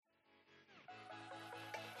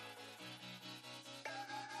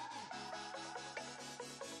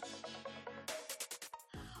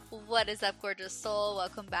What is up, gorgeous soul?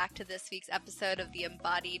 Welcome back to this week's episode of the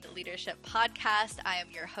Embodied Leadership Podcast. I am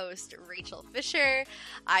your host, Rachel Fisher.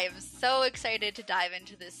 I am so excited to dive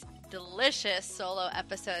into this delicious solo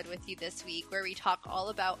episode with you this week, where we talk all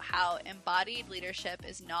about how embodied leadership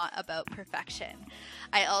is not about perfection.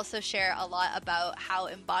 I also share a lot about how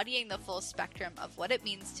embodying the full spectrum of what it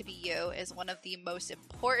means to be you is one of the most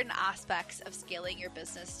important aspects of scaling your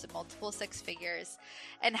business to multiple six figures,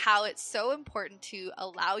 and how it's so important to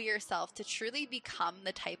allow yourself to truly become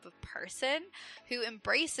the type of person who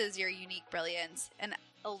embraces your unique brilliance and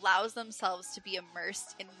allows themselves to be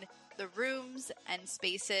immersed in the rooms and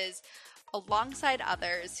spaces alongside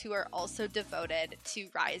others who are also devoted to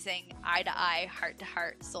rising eye to eye, heart to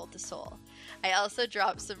heart, soul to soul. I also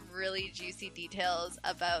dropped some really juicy details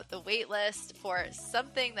about the waitlist for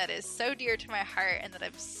something that is so dear to my heart and that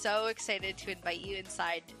I'm so excited to invite you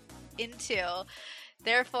into.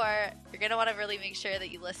 Therefore, you're going to want to really make sure that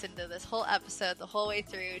you listen to this whole episode the whole way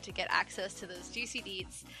through to get access to those juicy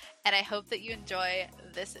deets. And I hope that you enjoy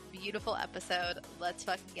this beautiful episode. Let's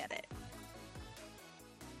fucking get it.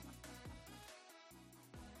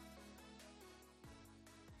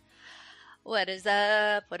 What is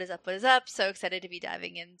up? What is up? What is up? So excited to be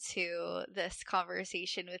diving into this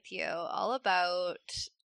conversation with you, all about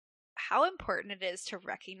how important it is to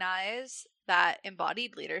recognize that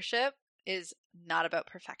embodied leadership is not about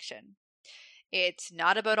perfection. It's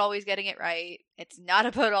not about always getting it right. It's not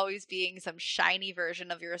about always being some shiny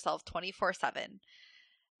version of yourself 24/7.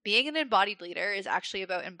 Being an embodied leader is actually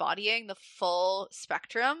about embodying the full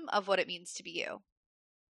spectrum of what it means to be you.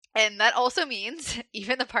 And that also means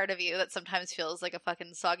even the part of you that sometimes feels like a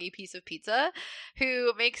fucking soggy piece of pizza,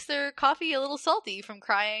 who makes their coffee a little salty from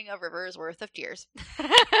crying a river's worth of tears.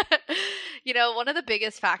 You know, one of the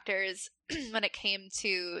biggest factors when it came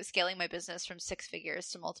to scaling my business from six figures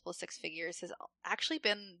to multiple six figures has actually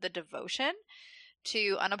been the devotion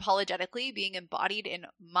to unapologetically being embodied in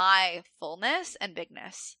my fullness and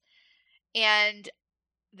bigness. And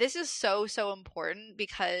this is so, so important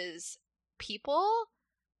because people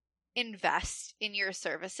invest in your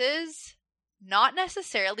services, not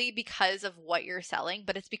necessarily because of what you're selling,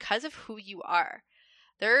 but it's because of who you are.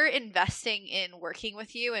 They're investing in working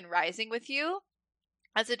with you and rising with you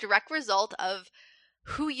as a direct result of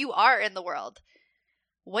who you are in the world,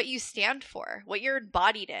 what you stand for, what you're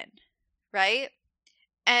embodied in, right?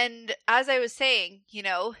 And as I was saying, you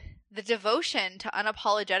know, the devotion to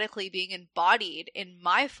unapologetically being embodied in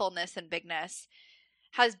my fullness and bigness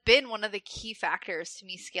has been one of the key factors to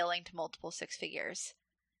me scaling to multiple six figures.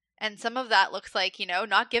 And some of that looks like, you know,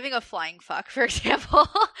 not giving a flying fuck, for example,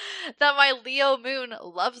 that my Leo moon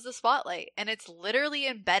loves the spotlight. And it's literally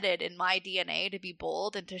embedded in my DNA to be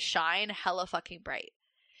bold and to shine hella fucking bright.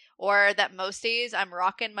 Or that most days I'm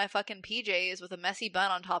rocking my fucking PJs with a messy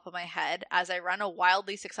bun on top of my head as I run a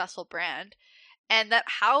wildly successful brand. And that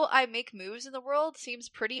how I make moves in the world seems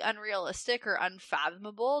pretty unrealistic or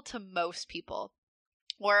unfathomable to most people.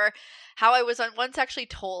 Or how I was once actually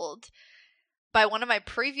told by one of my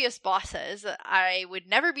previous bosses that I would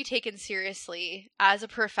never be taken seriously as a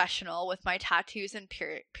professional with my tattoos and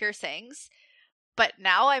piercings. But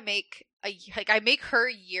now I make her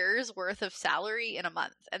year's worth of salary in a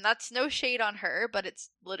month. And that's no shade on her, but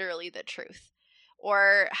it's literally the truth.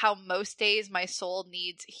 Or how most days my soul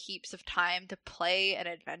needs heaps of time to play and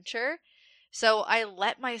adventure. So I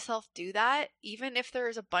let myself do that even if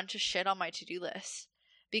there's a bunch of shit on my to-do list.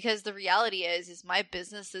 Because the reality is my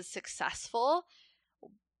business is successful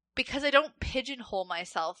because I don't pigeonhole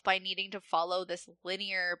myself by needing to follow this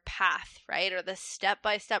linear path, right? Or this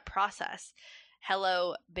step-by-step process.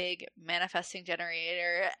 Hello, big manifesting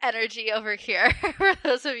generator energy over here for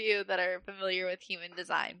those of you that are familiar with human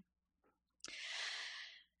design.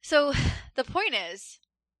 So the point is,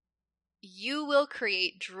 you will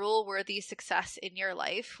create drool-worthy success in your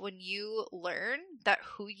life when you learn that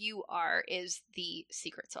who you are is the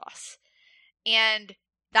secret sauce. And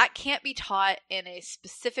that can't be taught in a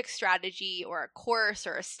specific strategy or a course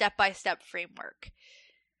or a step-by-step framework.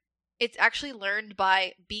 It's actually learned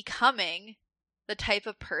by becoming the type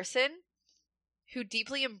of person who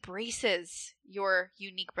deeply embraces your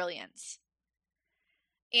unique brilliance.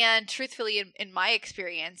 And truthfully, in my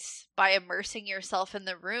experience, by immersing yourself in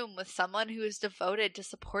the room with someone who is devoted to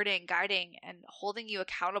supporting, guiding, and holding you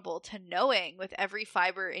accountable to knowing with every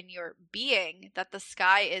fiber in your being that the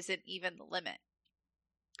sky isn't even the limit.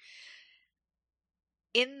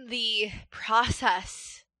 In the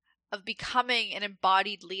process of becoming an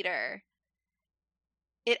embodied leader,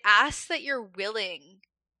 it asks that you're willing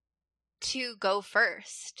to go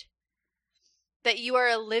first. That you are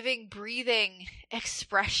a living, breathing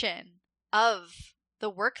expression of the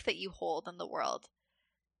work that you hold in the world.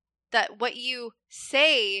 That what you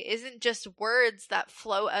say isn't just words that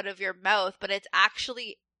flow out of your mouth, but it's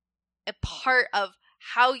actually a part of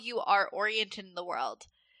how you are oriented in the world.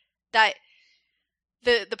 That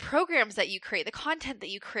the programs that you create, the content that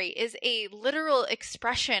you create is a literal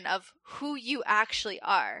expression of who you actually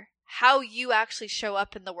are, how you actually show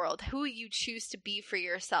up in the world, who you choose to be for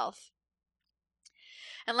yourself.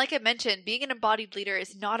 And like I mentioned, being an embodied leader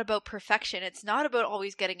is not about perfection. It's not about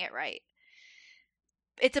always getting it right.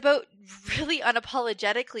 It's about really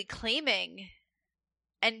unapologetically claiming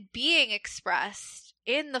and being expressed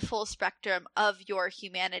in the full spectrum of your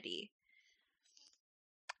humanity.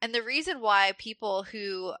 And the reason why people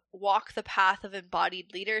who walk the path of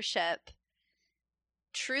embodied leadership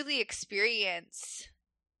truly experience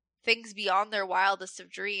things beyond their wildest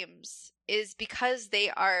of dreams is because they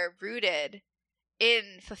are rooted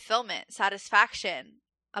in fulfillment, satisfaction,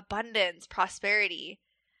 abundance, prosperity.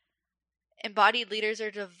 Embodied leaders are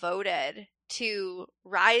devoted to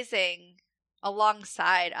rising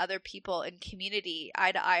alongside other people in community,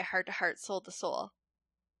 eye to eye, heart to heart, soul to soul.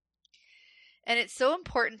 And it's so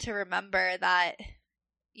important to remember that,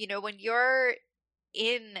 when you're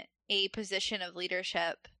in a position of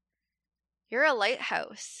leadership, you're a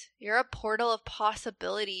lighthouse. You're a portal of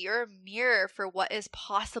possibility. You're a mirror for what is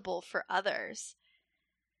possible for others.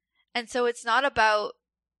 And so it's not about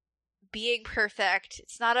being perfect.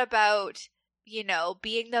 It's not about,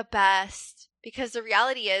 being the best. Because the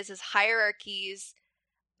reality is hierarchies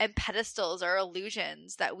and pedestals are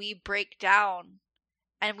illusions that we break down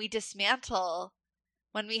and we dismantle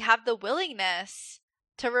when we have the willingness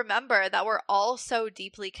to remember that we're all so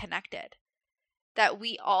deeply connected, that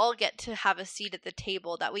we all get to have a seat at the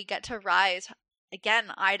table, that we get to rise,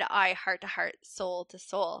 again, eye to eye, heart to heart, soul to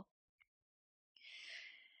soul.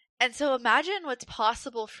 And so imagine what's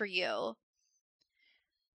possible for you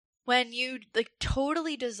when you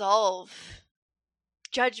totally dissolve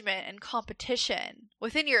judgment and competition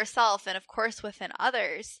within yourself and of course within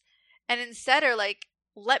others, and instead are like,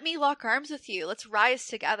 let me lock arms with you. Let's rise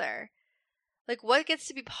together. What gets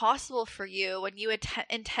to be possible for you when you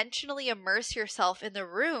intentionally immerse yourself in the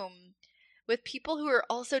room with people who are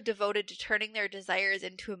also devoted to turning their desires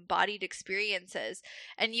into embodied experiences,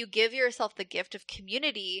 and you give yourself the gift of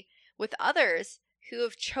community with others who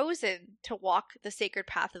have chosen to walk the sacred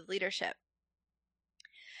path of leadership.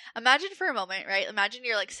 Imagine for a moment, right? Imagine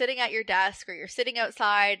you're sitting at your desk or you're sitting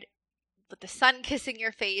outside with the sun kissing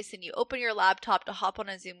your face, and you open your laptop to hop on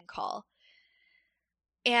a Zoom call.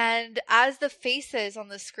 And as the faces on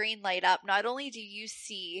the screen light up, not only do you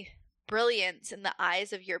see brilliance in the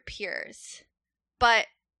eyes of your peers, but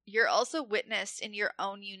you're also witnessed in your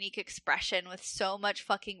own unique expression with so much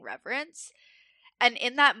fucking reverence. And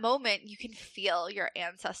in that moment, you can feel your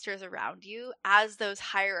ancestors around you as those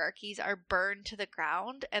hierarchies are burned to the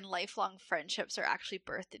ground and lifelong friendships are actually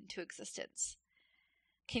birthed into existence.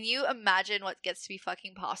 Can you imagine what gets to be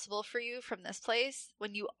fucking possible for you from this place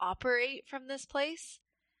when you operate from this place?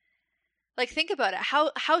 Think about it.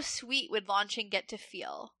 How sweet would launching get to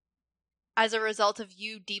feel as a result of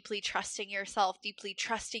you deeply trusting yourself, deeply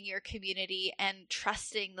trusting your community, and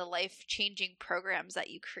trusting the life-changing programs that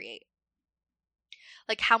you create?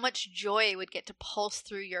 How much joy would get to pulse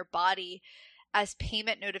through your body as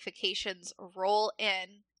payment notifications roll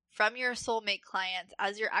in from your soulmate clients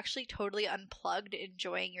as you're actually totally unplugged,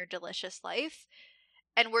 enjoying your delicious life,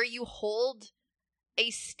 and where you hold a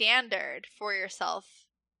standard for yourself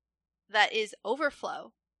that is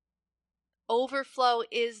overflow. Overflow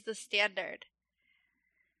is the standard.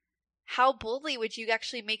 How boldly would you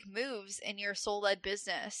actually make moves in your soul-led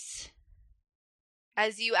business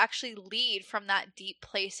as you actually lead from that deep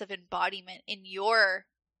place of embodiment in your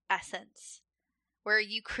essence, where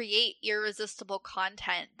you create irresistible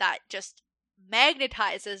content that just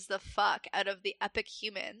magnetizes the fuck out of the epic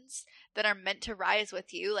humans that are meant to rise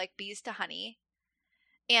with you like bees to honey,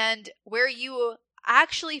 and where you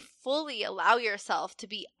actually fully allow yourself to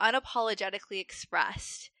be unapologetically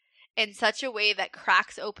expressed in such a way that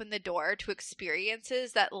cracks open the door to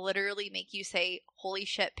experiences that literally make you say, holy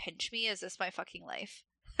shit, pinch me, is this my fucking life?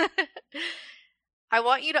 I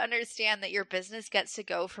want you to understand that your business gets to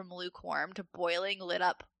go from lukewarm to boiling, lit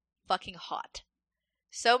up, fucking hot.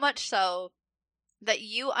 So much so that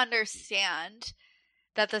you understand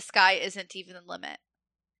that the sky isn't even the limit,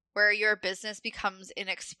 where your business becomes an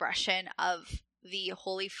expression of the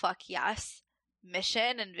holy fuck yes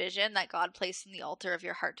mission and vision that God placed in the altar of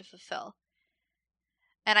your heart to fulfill.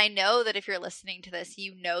 And I know that if you're listening to this,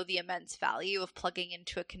 you know the immense value of plugging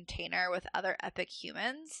into a container with other epic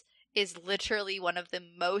humans is literally one of the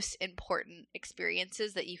most important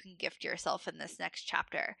experiences that you can gift yourself in this next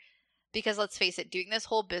chapter. Because let's face it, doing this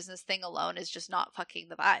whole business thing alone is just not fucking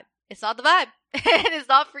the vibe. It's not the vibe. And it's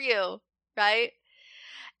not for you, right?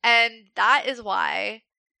 And that is why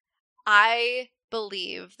I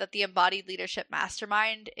believe that the Embodied Leadership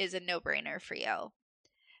Mastermind is a no-brainer for you.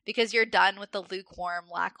 Because you're done with the lukewarm,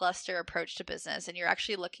 lackluster approach to business, and you're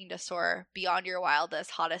actually looking to soar beyond your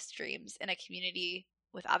wildest, hottest dreams in a community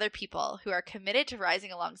with other people who are committed to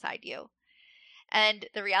rising alongside you. And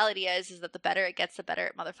the reality is that the better it gets, the better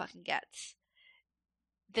it motherfucking gets.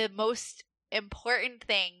 The most important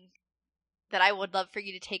thing that I would love for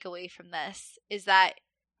you to take away from this is that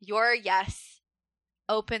your yes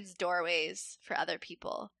opens doorways for other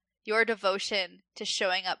people. Your devotion to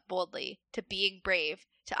showing up boldly, to being brave,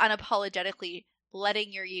 to unapologetically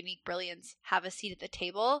letting your unique brilliance have a seat at the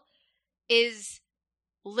table is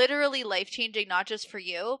literally life-changing, not just for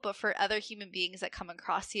you, but for other human beings that come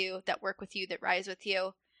across you, that work with you, that rise with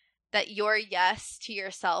you. That your yes to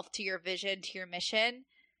yourself, to your vision, to your mission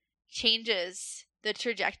changes the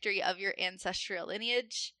trajectory of your ancestral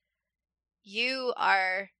lineage. You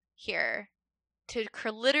are here to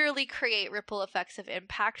literally create ripple effects of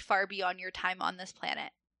impact far beyond your time on this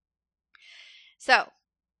planet. So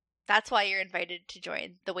that's why you're invited to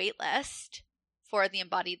join the waitlist for the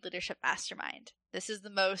Embodied Leadership Mastermind. This is the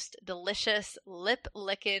most delicious,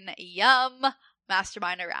 lip-licking, yum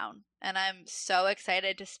mastermind around. And I'm so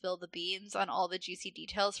excited to spill the beans on all the juicy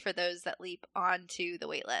details for those that leap onto the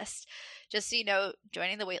waitlist. Just so you know,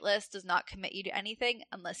 joining the waitlist does not commit you to anything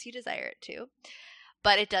unless you desire it to.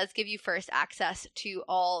 But it does give you first access to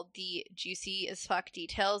all the juicy as fuck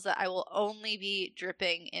details that I will only be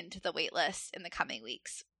dripping into the waitlist in the coming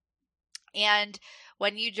weeks. And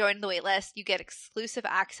when you join the waitlist, you get exclusive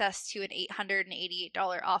access to an $888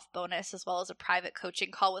 off bonus, as well as a private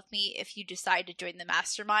coaching call with me if you decide to join the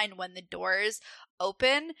mastermind when the doors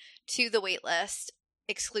open to the waitlist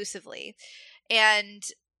exclusively. And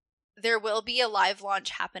there will be a live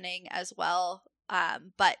launch happening as well.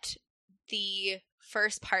 But the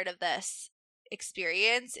first part of this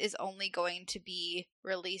experience is only going to be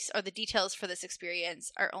released, or the details for this experience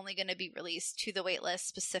are only going to be released to the waitlist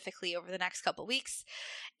specifically over the next couple weeks.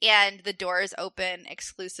 And the doors open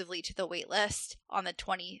exclusively to the waitlist on the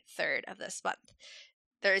 23rd of this month.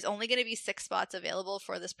 There's only going to be 6 spots available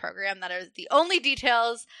for this program. That are the only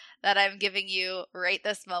details that I'm giving you right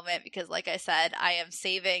this moment, because like I said, I am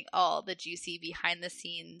saving all the juicy behind the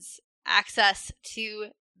scenes access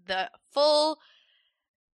to the full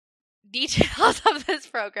details of this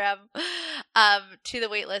program to the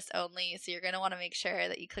waitlist only. So you're going to want to make sure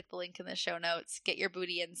that you click the link in the show notes, get your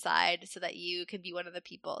booty inside so that you can be one of the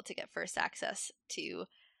people to get first access to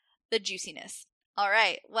the juiciness. All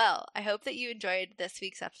right. Well, I hope that you enjoyed this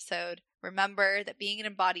week's episode. Remember that being an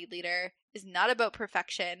embodied leader is not about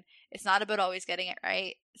perfection. It's not about always getting it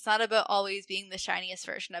right. It's not about always being the shiniest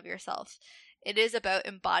version of yourself. It is about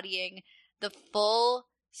embodying the full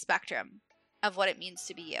spectrum of what it means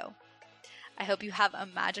to be you. I hope you have a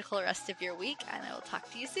magical rest of your week, and I will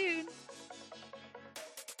talk to you soon.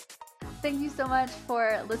 Thank you so much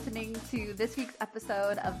for listening to this week's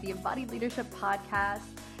episode of the Embodied Leadership Podcast.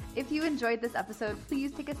 If you enjoyed this episode,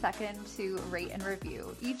 please take a second to rate and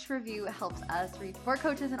review. Each review helps us reach more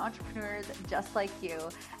coaches and entrepreneurs just like you.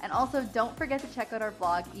 And also, don't forget to check out our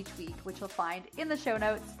blog each week, which you'll find in the show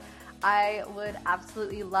notes. I would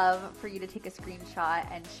absolutely love for you to take a screenshot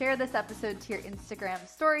and share this episode to your Instagram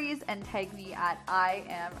stories and tag me at I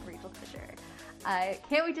am Rachel Fisher. I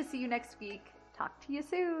can't wait to see you next week. Talk to you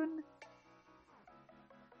soon.